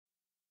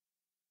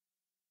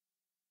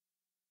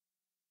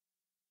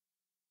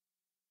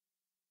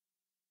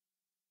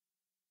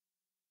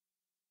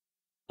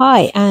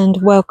Hi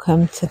and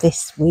welcome to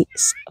this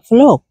week's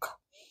vlog.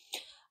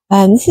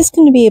 This is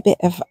going to be a bit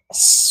of a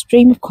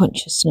stream of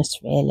consciousness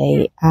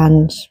really,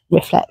 and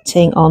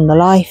reflecting on the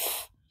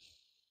life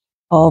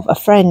of a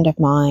friend of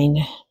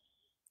mine,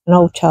 an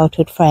old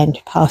childhood friend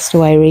who passed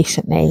away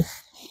recently,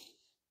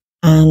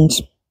 and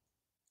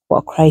what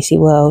a crazy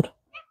world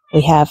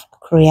we have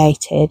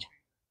created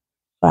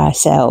for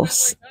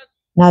ourselves.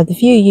 Now the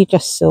view you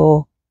just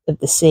saw of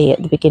the sea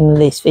at the beginning of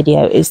this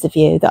video is the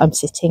view that I'm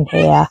sitting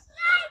here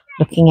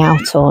looking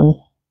out on,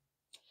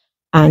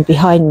 and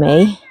behind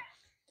me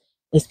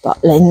is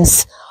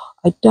Butlins.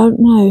 I don't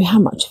know how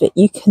much of it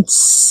you can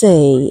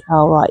see.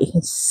 All right, you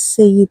can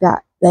see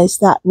that there's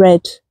that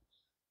red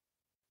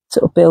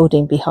sort of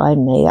building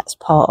behind me. That's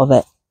part of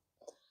it.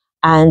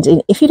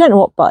 And if you don't know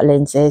what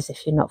Butlins is,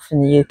 if you're not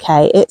from the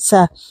UK, it's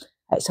a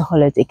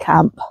holiday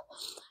camp,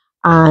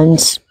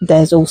 and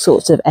there's all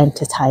sorts of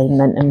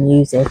entertainment and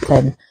music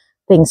and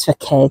things for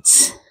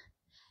kids.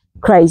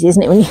 Crazy,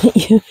 isn't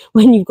it,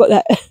 when you've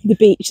got the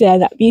beach there,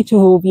 that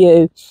beautiful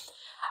view.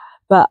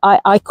 But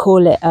I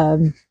call it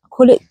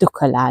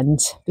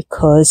Dukkhaland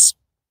because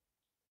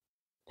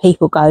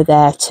people go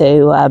there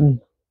to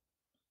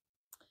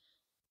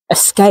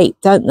escape,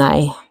 don't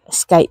they?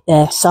 Escape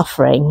their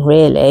suffering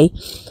really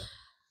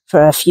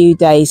for a few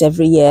days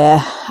every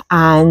year.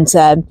 And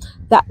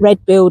that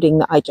red building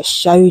that I just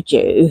showed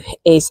you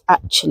is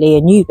actually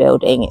a new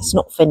building. It's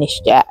not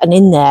finished yet, and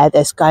in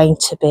there's going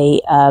to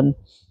be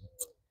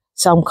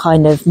some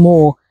kind of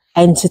more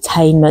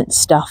entertainment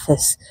stuff.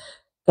 There's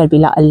going to be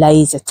like a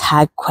laser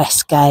tag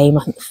quest game,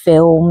 I think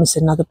films,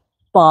 another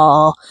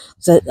bar.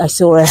 So I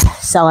saw a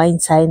sign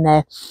saying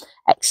they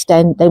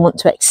want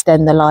to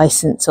extend the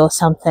license or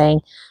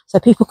something, so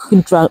people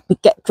can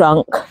get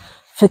drunk,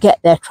 forget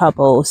their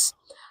troubles.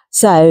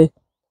 So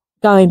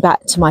going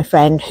back to my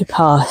friend who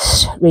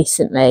passed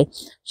recently,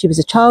 she was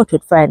a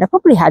childhood friend. I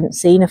probably hadn't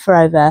seen her for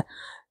over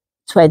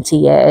 20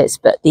 years,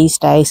 but these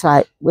days,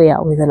 like we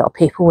are with a lot of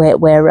people, we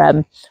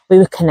were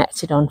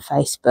connected on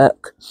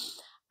Facebook,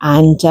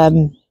 and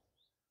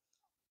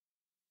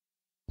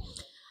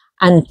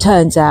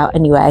turns out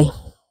anyway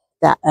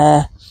that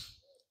I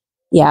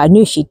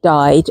knew she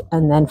died,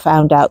 and then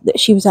found out that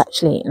she was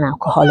actually an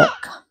alcoholic.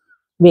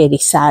 Really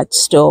sad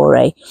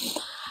story,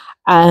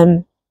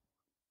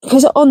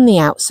 because on the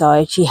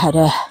outside she had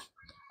a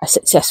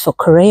successful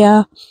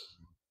career.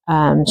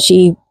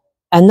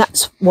 And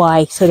that's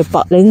why sort of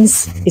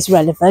Butlins is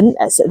relevant.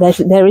 So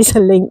there is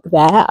a link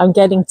there. I'm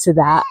getting to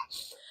that.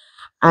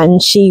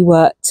 And she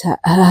worked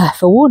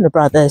for Warner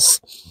Brothers,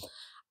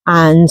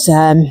 and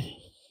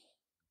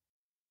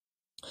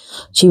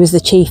she was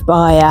the chief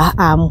buyer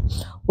and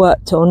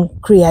worked on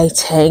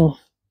creating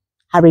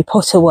Harry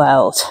Potter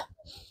world.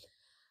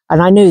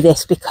 And I knew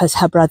this because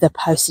her brother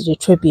posted a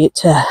tribute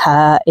to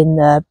her in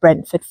the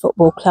Brentford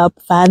Football Club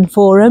fan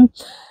forum,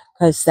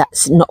 because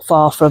that's not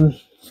far from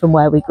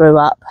where we grew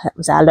up. It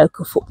was our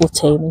local football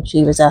team, and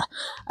she was a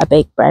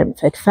big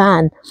Brentford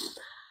fan.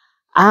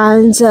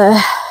 And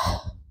and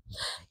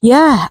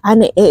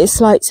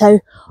it's like, so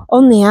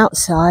on the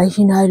outside,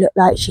 looked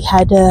like she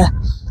had a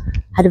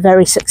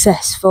very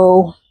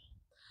successful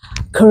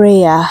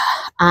career,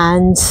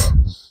 and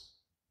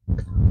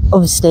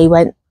obviously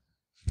went,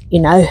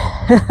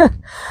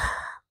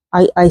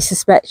 I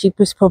suspect she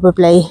was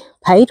probably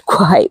paid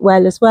quite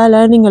well as well,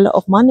 earning a lot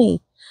of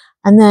money.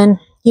 And then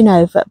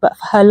but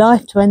for her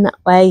life to end that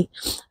way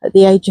at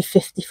the age of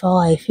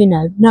 55,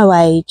 no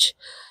age,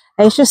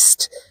 it's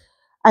just,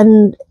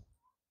 and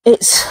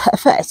it's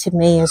affected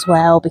me as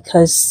well,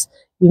 because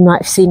you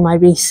might have seen my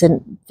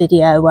recent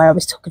video where I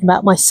was talking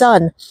about my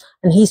son,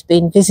 and he's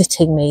been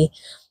visiting me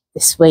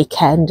this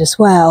weekend as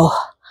well.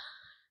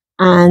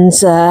 And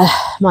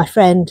my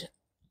friend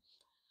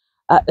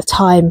at the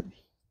time,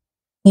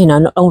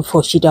 not long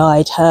before she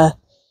died, her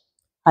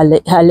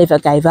liver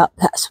gave up.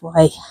 That's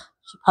why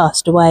she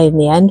passed away in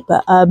the end.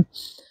 But and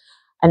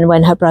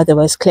when her brother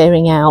was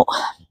clearing out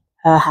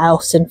her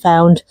house and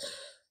found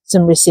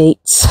some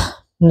receipts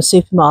in the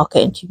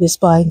supermarket, and she was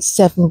buying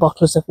 7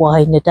 bottles of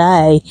wine a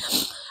day,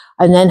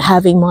 and then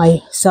having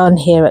my son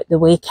here at the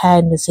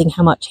weekend and seeing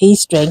how much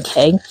he's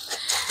drinking.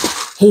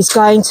 He's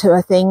going to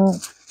a thing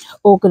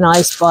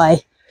organised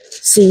by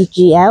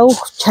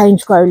CGL,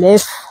 Change Grow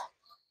Live,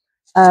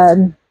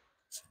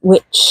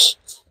 which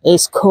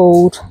is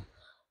called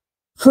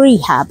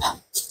Prehab.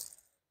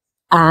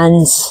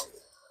 And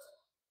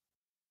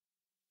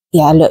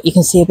yeah, look, you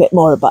can see a bit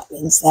more of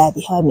Butlins there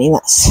behind me.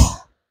 That's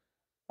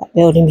that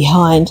building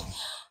behind.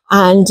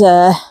 And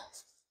to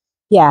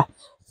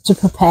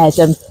prepare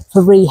them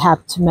for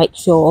rehab, to make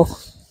sure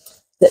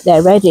that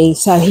they're ready.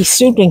 So he's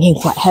still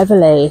drinking quite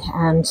heavily,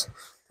 and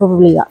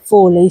probably like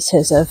 4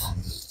 litres of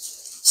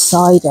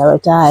cider a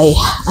day.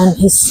 And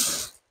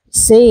he's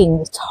seeing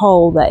the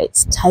toll that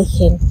it's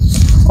taking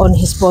on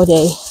his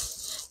body.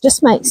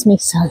 Just makes me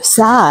so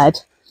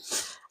sad.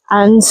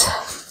 And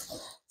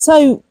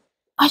so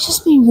I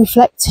just been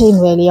reflecting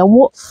really on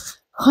what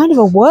kind of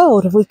a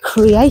world have we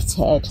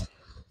created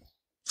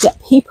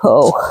that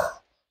people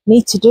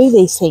need to do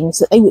these things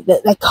that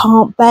they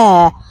can't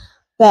bear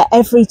their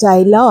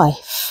everyday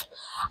life.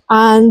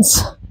 And,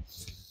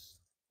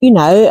 you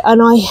know,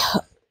 and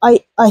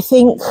I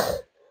think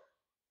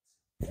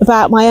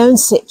about my own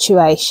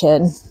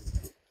situation,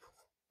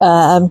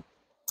 and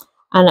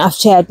I've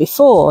shared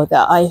before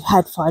that I've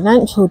had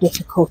financial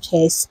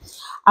difficulties,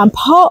 and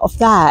part of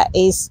that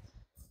is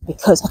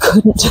because I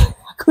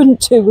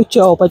couldn't do a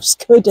job. I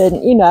just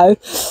couldn't, you know.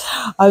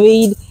 I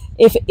mean,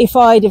 if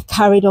I'd have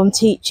carried on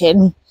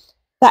teaching,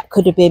 that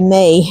could have been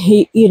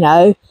me, you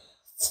know.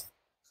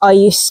 I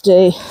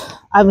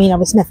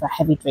was never a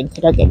heavy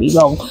drinker, don't get me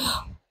wrong.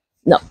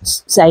 Not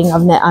saying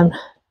I'm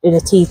in a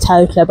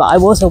teetotaler, but I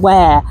was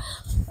aware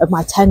of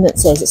my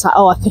tendencies. It's like,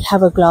 oh, I could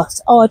have a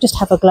glass. Oh, I just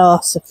have a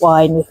glass of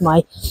wine with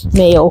my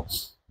meal.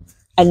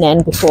 And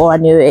then before I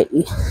knew it,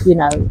 you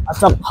know, I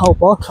drank the whole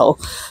bottle,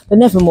 but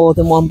never more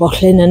than one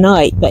bottle in a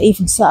night. But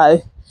even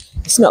so,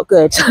 it's not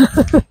good.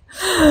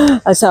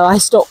 And so I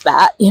stopped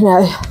that, you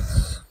know.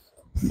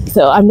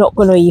 So I'm not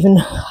going to even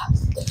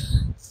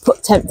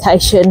put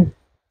temptation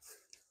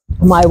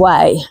my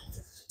way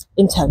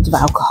in terms of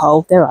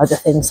alcohol. There are other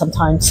things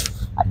sometimes,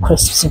 like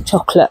crisps and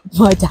chocolate,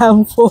 my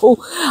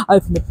downfall.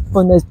 Open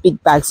one of those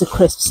big bags of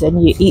crisps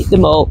and you eat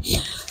them all.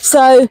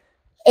 So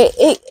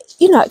it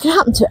you know, it can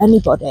happen to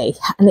anybody,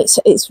 and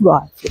it's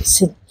right.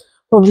 It's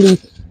probably,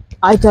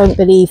 I don't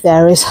believe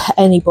there is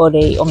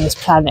anybody on this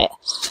planet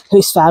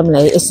whose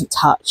family isn't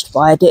touched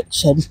by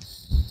addiction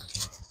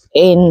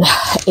in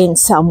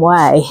some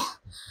way.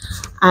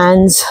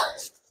 And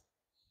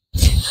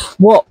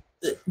what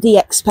the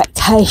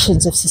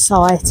expectations of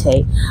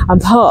society,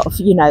 and part of,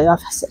 you know,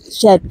 I've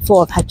shared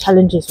before, I've had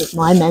challenges with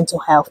my mental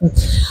health, and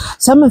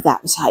some of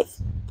that was like,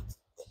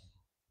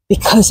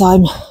 because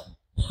I'm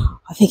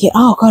thinking,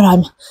 oh God,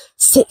 I'm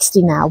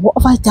 60 now, what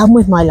have I done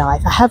with my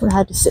life? I haven't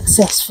had a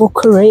successful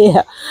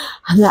career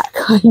and that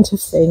kind of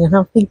thing. And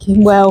I'm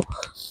thinking, well,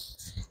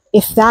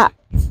 if I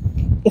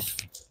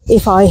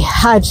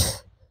had,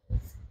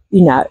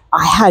 you know,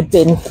 I had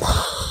been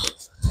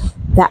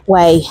that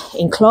way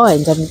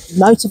inclined and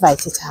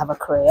motivated to have a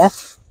career,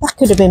 that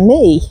could have been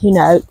me, you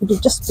know. It could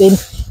have just been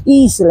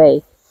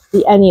easily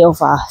be any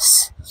of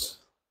us.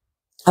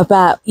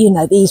 About, you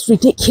know, these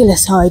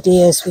ridiculous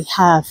ideas we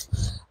have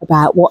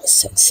about what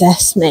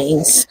success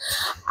means,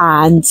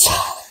 and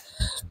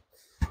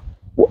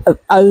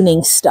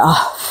owning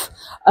stuff,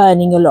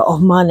 earning a lot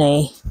of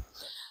money.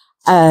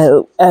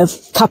 A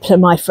couple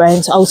of my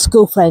friends, old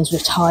school friends,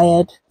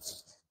 retired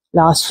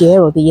last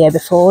year or the year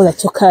before. They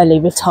took early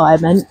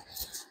retirement,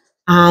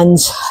 and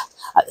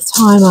at the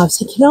time I was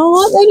thinking,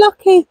 oh, aren't they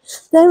lucky?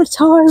 They're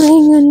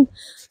retiring and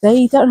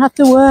they don't have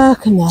to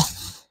work, and they're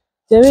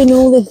doing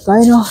all this,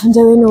 going off and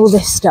doing all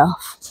this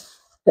stuff.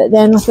 But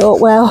then I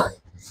thought, well,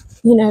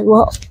 you know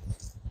what?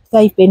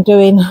 They've been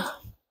doing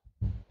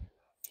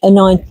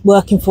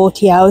working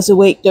 40 hours a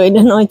week, doing a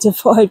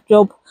 9-to-5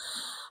 job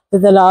for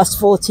the last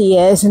 40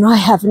 years, and I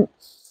haven't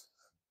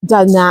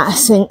done that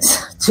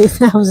since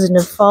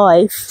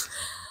 2005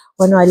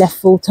 when I left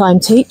full-time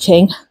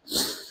teaching.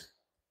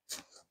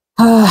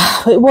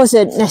 It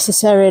wasn't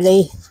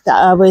necessarily that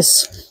I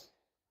was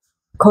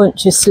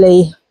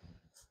consciously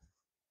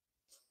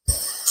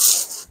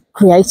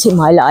creating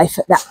my life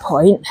at that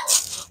point,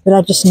 but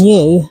I just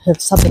knew there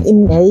was something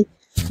in me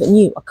that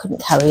knew I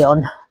couldn't carry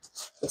on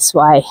this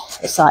way.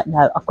 It's like,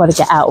 no, I've got to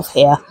get out of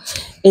here,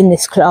 in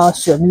this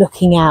classroom,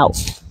 looking out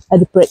at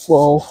the brick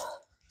wall,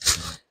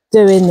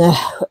 doing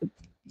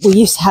we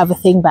used to have a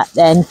thing back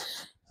then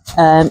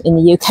in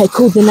the UK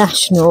called the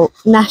National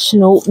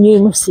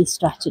Numeracy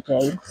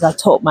Strategy, because I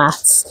taught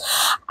maths,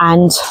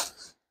 and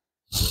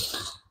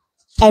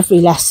every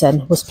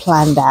lesson was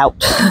planned out.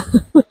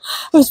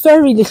 There was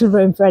very little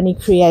room for any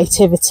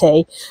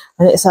creativity,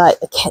 and it's like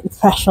the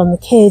pressure on the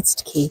kids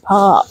to keep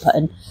up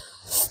and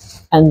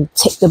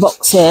tick the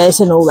boxes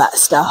and all that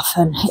stuff,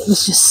 and it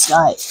was just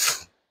like,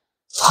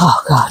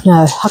 oh God,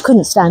 no, I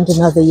couldn't stand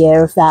another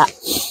year of that.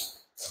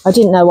 I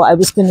didn't know what I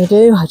was going to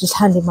do. I just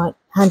handed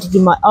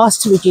in my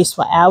asked to reduce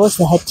my hours.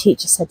 The head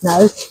teacher said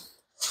no,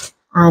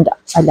 and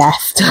I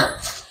left.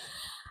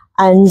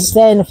 And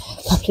then a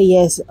couple of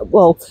years,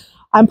 well,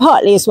 and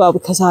partly as well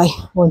because I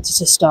wanted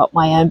to start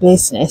my own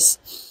business.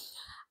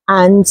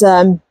 And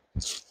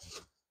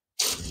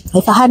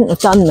if I hadn't have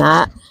done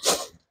that,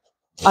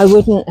 I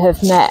wouldn't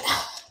have met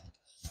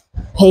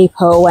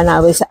people when I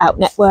was out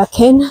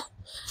networking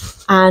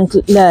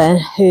and learn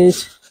who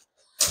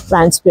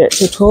ran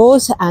spiritual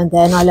tours, and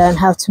then I learned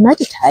how to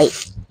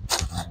meditate.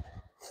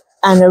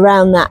 And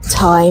around that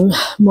time,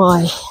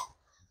 my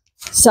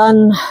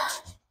son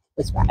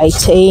was about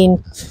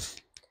 18.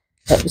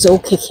 It was all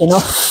kicking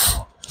off.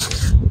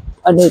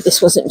 I knew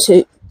this wasn't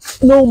too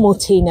normal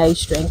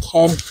teenage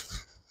drinking,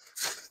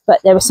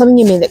 but there was something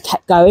in me that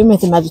kept going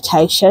with the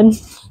meditation,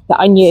 that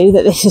I knew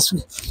that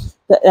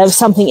that there was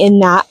something in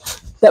that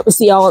was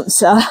the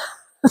answer.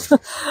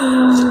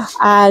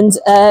 And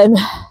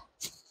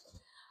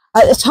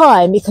at the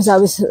time, because I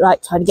was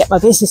like trying to get my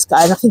business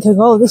going, I'm thinking,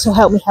 oh, this will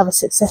help me have a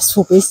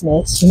successful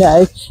business, you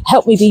know,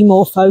 help me be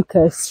more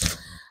focused.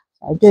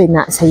 I'm doing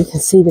that so you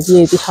can see the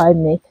view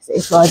behind me, because it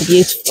is rather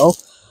beautiful.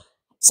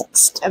 Let's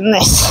extend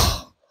this.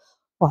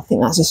 Oh, I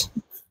think that just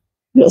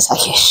looks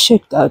like it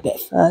should go a bit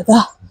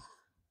further.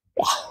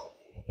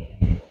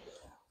 Yeah.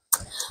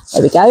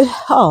 There we go.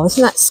 Oh,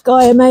 isn't that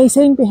sky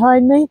amazing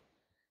behind me?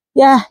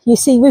 Yeah, you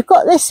see, we've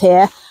got this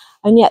here,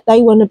 and yet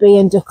they want to be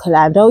in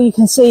Dukkhaland. Oh, you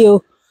can see,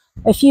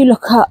 if you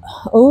look up,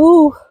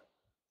 oh,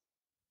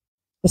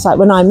 it's like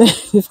when I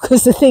move,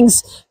 because the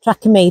thing's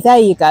tracking me. There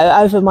you go,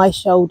 over my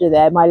shoulder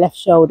there, my left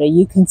shoulder,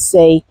 you can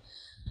see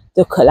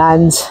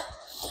Dukkhaland.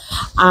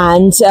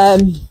 And,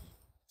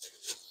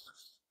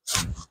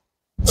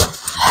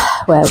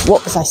 well,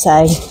 what was I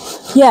saying?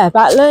 Yeah,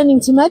 about learning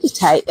to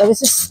meditate. There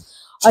was this,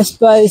 I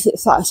suppose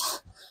it's like,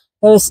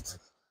 there's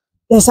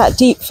that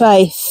deep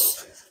faith.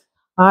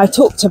 I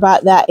talked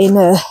about that in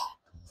a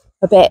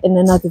bit in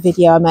another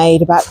video I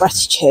made about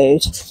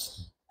gratitude,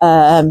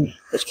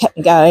 which kept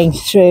me going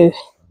through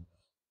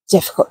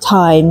difficult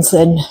times.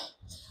 And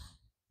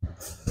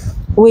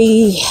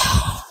we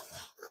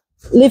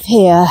live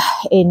here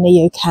in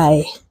the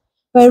UK,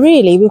 where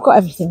really we've got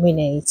everything we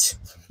need,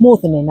 more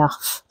than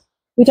enough.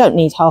 We don't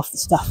need half the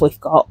stuff we've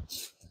got.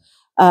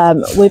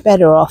 We're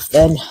better off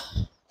than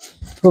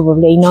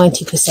probably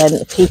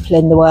 90% of people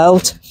in the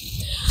world.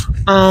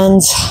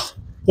 And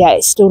yeah,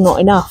 it's still not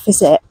enough,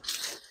 is it?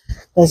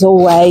 There's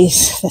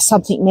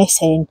something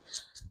missing.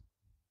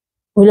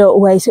 We're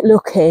always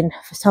looking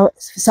for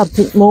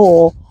something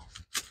more,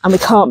 and we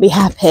can't be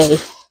happy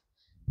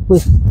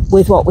with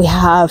what we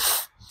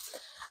have.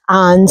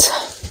 And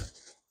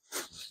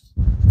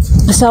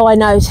so I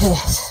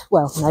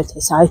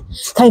I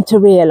came to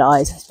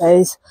realise, I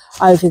suppose,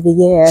 over the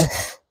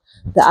years,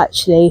 that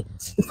actually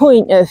the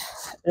point of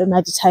the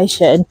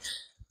meditation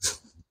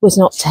was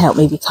not to help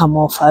me become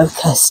more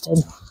focused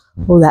and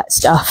all that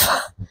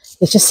stuff.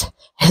 It's just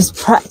as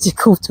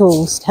practical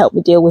tools to help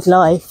me deal with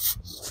life.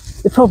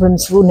 The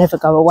problems will never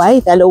go away.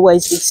 There'll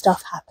always be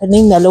stuff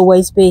happening. There'll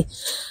always be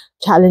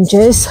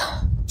challenges.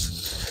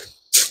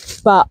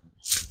 But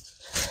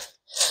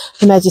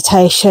the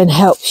meditation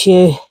helps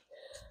you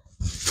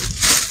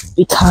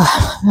become,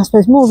 I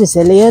suppose, more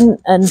resilient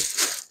and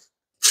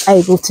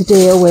able to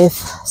deal with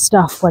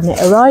stuff when it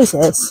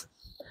arises.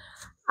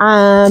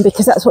 And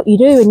because that's what you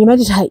do when you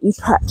meditate, you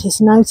practice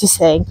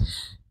noticing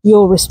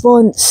your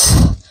response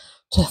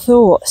to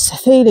thoughts, to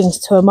feelings,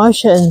 to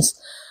emotions,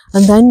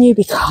 and then you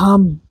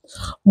become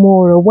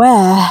more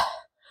aware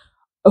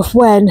of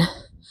when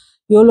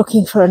you're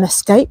looking for an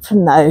escape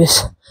from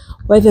those,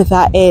 whether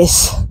that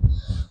is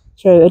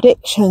through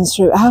addictions,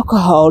 through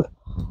alcohol,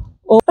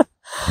 or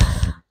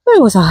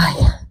where was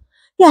I?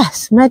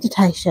 Yes,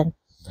 meditation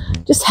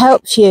just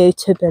helps you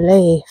to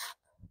believe,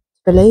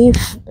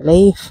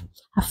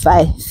 have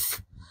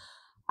faith,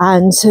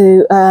 and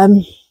to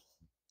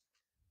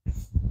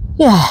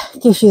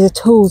gives you the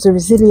tools, the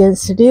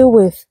resilience to deal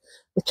with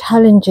the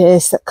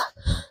challenges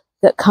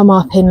that come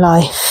up in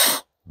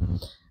life,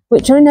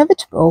 which are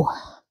inevitable,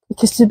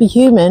 because to be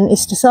human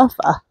is to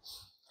suffer.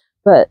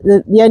 But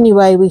the only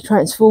way we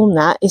transform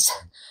that is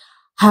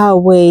how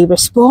we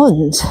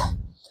respond.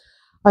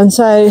 And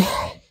so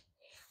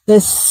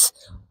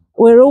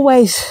we're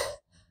always,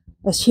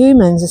 as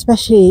humans,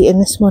 especially in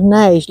this modern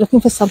age,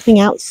 looking for something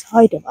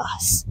outside of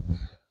us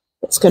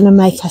that's going to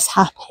make us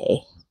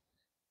happy.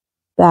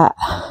 That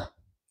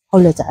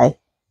holiday,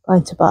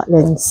 going to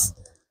Butlins,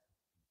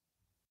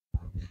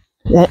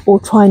 they're all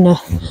trying to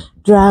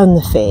drown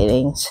the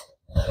feelings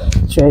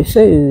through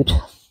food,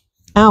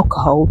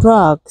 alcohol,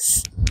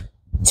 drugs,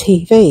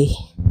 TV,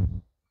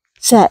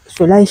 sex,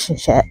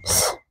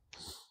 relationships.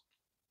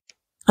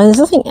 And there's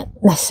nothing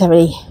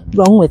necessarily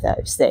wrong with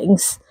those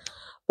things,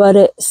 but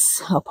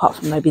it's, apart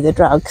from maybe the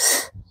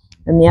drugs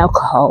and the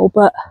alcohol,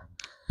 but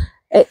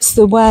it's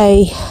the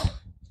way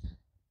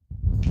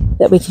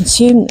that we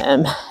consume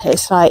them.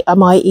 It's like,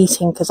 am I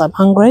eating because I'm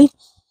hungry,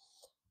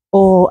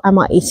 or am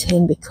I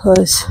eating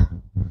because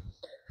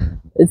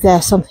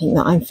there's something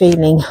that I'm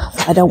feeling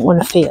that I don't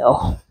want to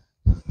feel?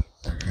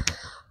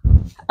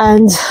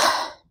 And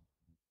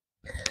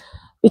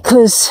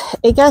because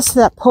it gets to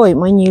that point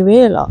when you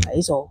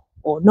realise, or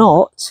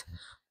not,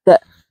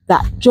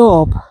 that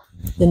job,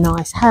 the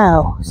nice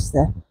house,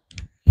 the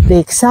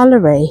big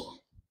salary,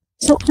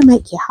 it's not going to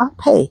make you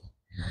happy.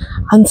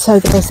 And so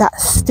there's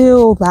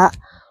that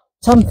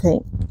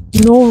something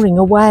gnawing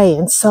away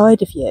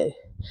inside of you,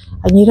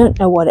 and you don't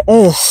know what it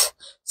is.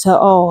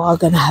 So, I'm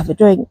going to have a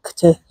drink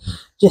to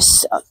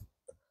just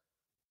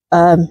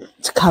to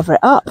cover it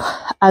up.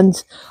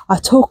 And I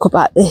talk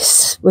about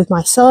this with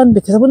my son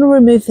because I want to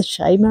remove the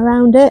shame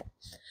around it,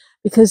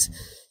 because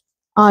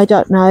I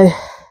don't know,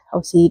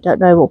 obviously you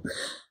don't know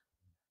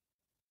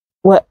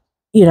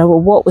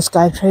what was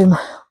going through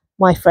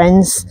my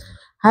friend's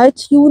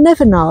head. You will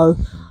never know.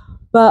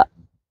 But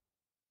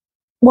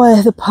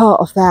the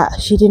part of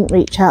that, she didn't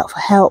reach out for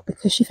help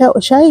because she felt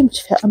ashamed,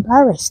 she felt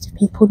embarrassed if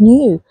people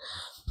knew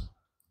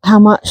how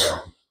much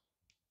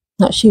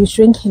that she was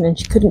drinking and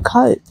she couldn't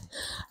cope.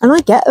 And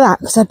I get that,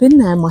 because I've been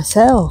there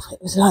myself.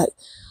 It was like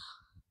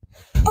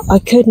I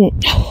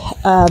couldn't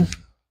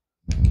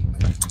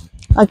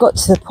I got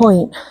to the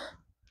point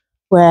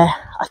where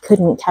I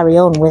couldn't carry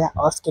on without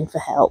asking for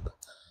help.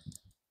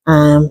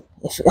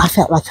 If I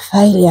felt like a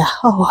failure,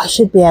 oh, I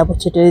should be able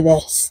to do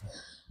this.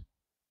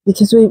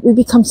 Because we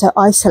become so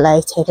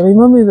isolated. I mean,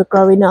 when we were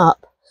growing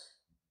up,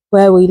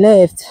 where we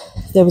lived,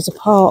 there was a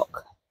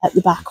park at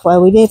the back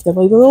where we lived, and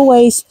we were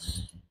always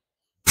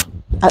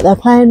out there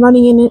playing,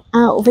 running in and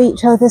out of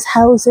each other's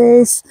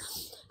houses.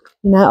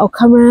 You know, I'll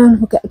come around,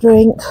 we'll get a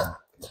drink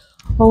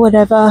or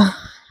whatever.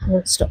 I'm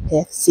going to stop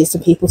here, see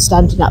some people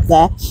standing up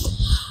there.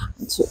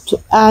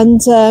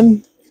 And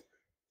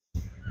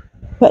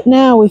but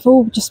now we've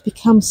all just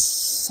become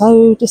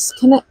so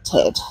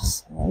disconnected.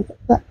 So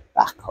get that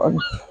back on.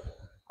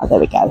 Oh, there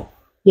we go.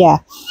 Yeah.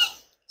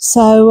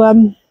 So,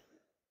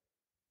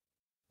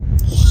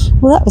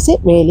 well, that was it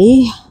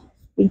really.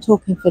 Been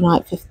talking for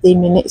like 15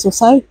 minutes or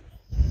so.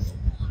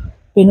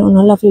 Been on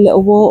a lovely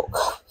little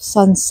walk,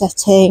 sun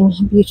setting,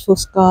 beautiful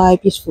sky,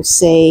 beautiful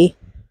sea.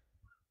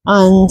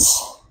 And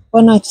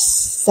when I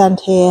just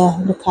stand here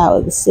and look out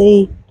at the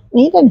sea, I don't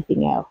need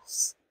anything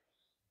else.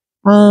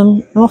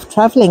 I'm off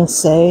travelling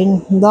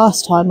soon.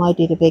 Last time I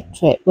did a big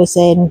trip was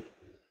in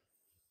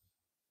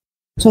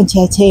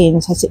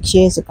 2018, so 6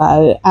 years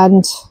ago,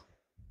 and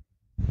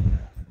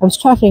I was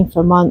travelling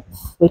for a month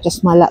with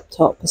just my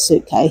laptop, a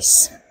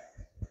suitcase.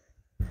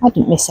 I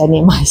didn't miss any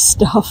of my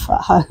stuff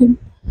at home.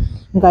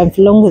 I'm going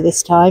for longer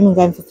this time. I'm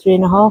going for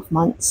 3.5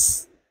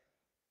 months,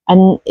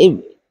 and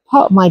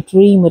part of my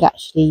dream would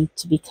actually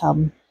to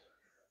become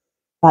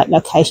like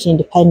location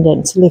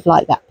independent, to live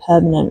like that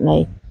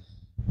permanently.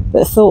 But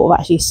the thought of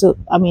actually,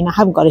 I mean, I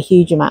haven't got a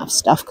huge amount of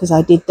stuff because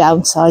I did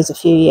downsize a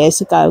few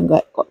years ago and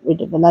got rid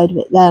of a load of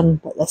it then.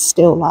 But they're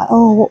still like,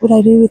 oh, what would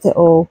I do with it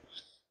all?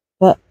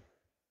 But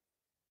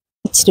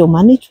I'd still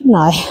manage, wouldn't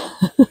I?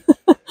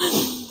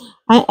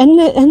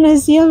 and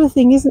there's the other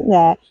thing, isn't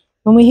there?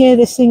 When we hear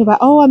this thing about,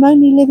 oh, I'm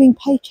only living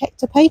paycheck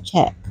to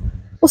paycheck.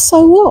 Well,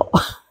 so what?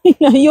 You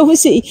know,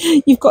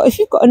 if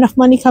you've got enough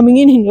money coming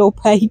in your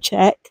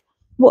paycheck,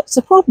 what's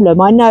the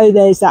problem? I know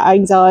there's that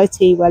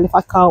anxiety, well, if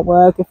I can't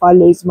work, if I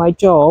lose my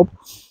job.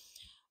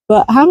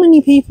 But how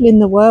many people in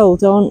the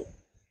world are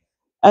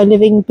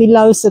living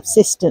below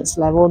subsistence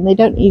level, and they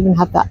don't even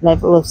have that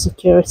level of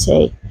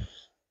security?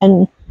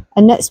 And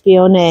let's be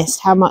honest,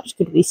 how much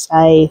could we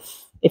save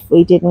if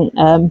we didn't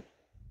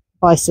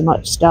buy so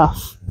much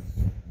stuff?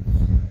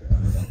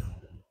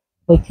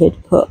 We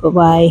could put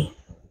away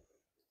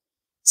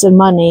some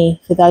money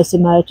for those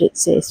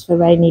emergencies, for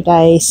rainy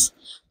days.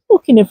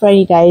 Talking of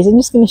rainy days, I'm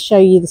just going to show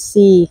you the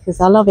sea, because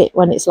I love it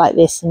when it's like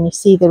this and you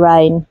see the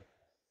rain.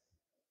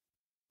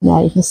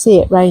 Now you can see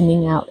it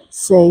raining out at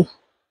sea.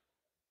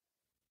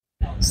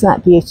 Isn't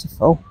that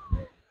beautiful?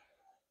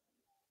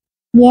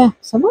 Yeah,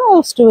 so what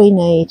else do we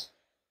need?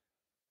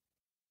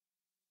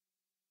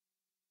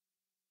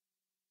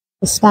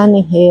 We're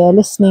standing here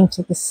listening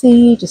to the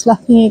sea just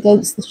lapping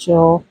against the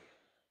shore.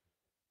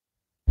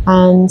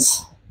 And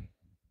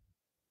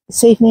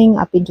this evening,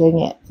 I've been doing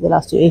it for the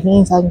last 2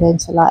 evenings, I'm going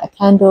to light a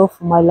candle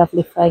for my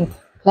lovely friend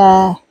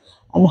Claire,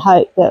 and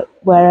hope that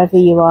wherever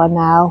you are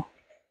now,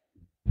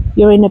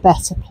 you're in a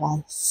better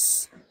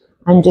place.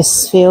 And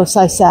just feel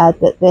so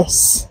sad that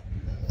this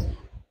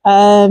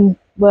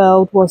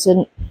world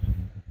wasn't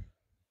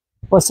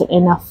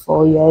enough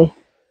for you.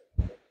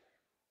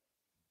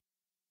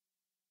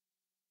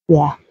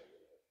 Yeah.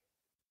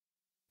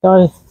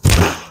 Sorry,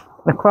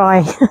 I'm gonna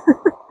cry.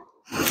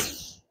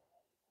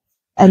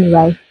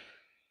 Anyway,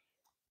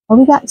 I'll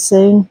be back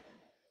soon.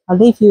 I'll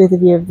leave you with a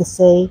view of the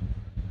sea.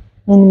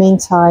 In the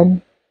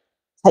meantime,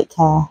 take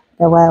care.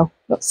 Go well.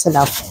 Lots of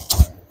love.